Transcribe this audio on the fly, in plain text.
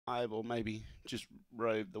5, or maybe just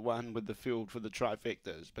rode the 1 with the field for the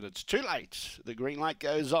trifectas. But it's too late. The green light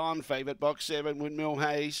goes on. Favourite box 7, Windmill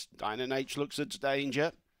Hayes. Dynan H looks its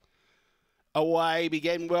danger. Away,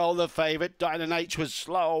 began well the favourite. Dynan H was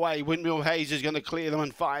slow away. Windmill Hayes is going to clear them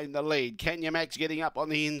and find the lead. Kenya Max getting up on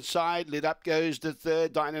the inside. Lit Up goes to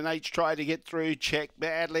third. Dynan H tried to get through. Check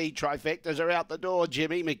badly. Trifectas are out the door.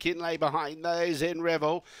 Jimmy McKinley behind those. In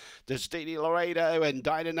Revel. Destiny Laredo and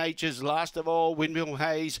Dynan H is last of all. Windmill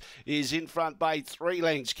Hayes is in front by 3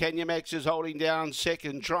 lengths. Kenya Max is holding down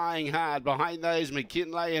second, trying hard. Behind those,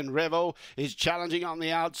 McKinley and Revel is challenging on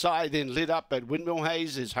the outside. Then Lit Up, but Windmill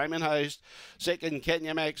Hayes is home and host. Second,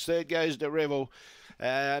 Kenya Max. Third goes to Revel.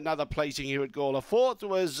 Another placing here at Gawler. Fourth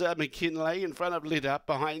was McKinley in front of Lit Up.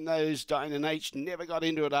 Behind those, Dynan H never got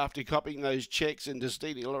into it after copying those checks. And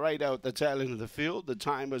Destiny Laredo at the tail end of the field. The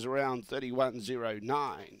time was around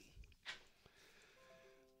 31.09.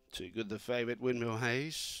 Too good the favourite, Windmill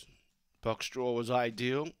Hayes. Box draw was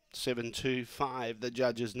ideal. 7.25 the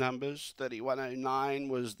judges' numbers. 31.09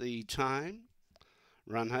 was the time.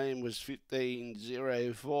 Run home was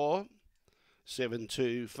 15.04.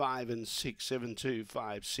 7.2, 5 and 6, 7.2,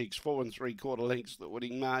 5, 6, 4 3/4 lengths the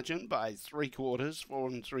winning margin by 3/4, 4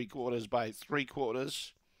 3/4 by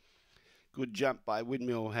 3/4. Good jump by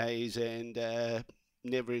Windmill Hayes and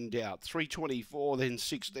never in doubt. 3.24, then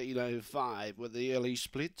 16.05 with the early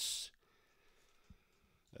splits.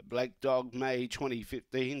 Black Dog, May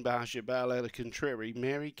 2015, Barsha Bale out of Contrary,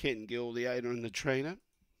 Mary Kengill, the owner and the trainer.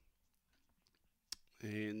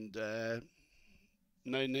 And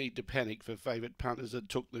no need to panic for favourite punters that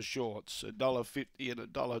took the shorts. $1.50 and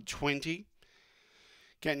 $1.20.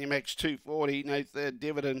 Kenya Max 240, no third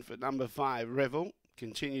dividend for number 5, Revel.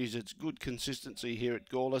 Continues its good consistency here at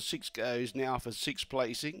Gawler. 6 goes now for 6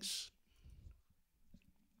 placings.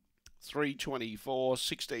 3.24,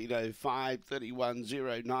 16.05,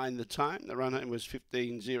 31.09 the time. The run home was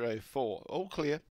 15.04. All clear.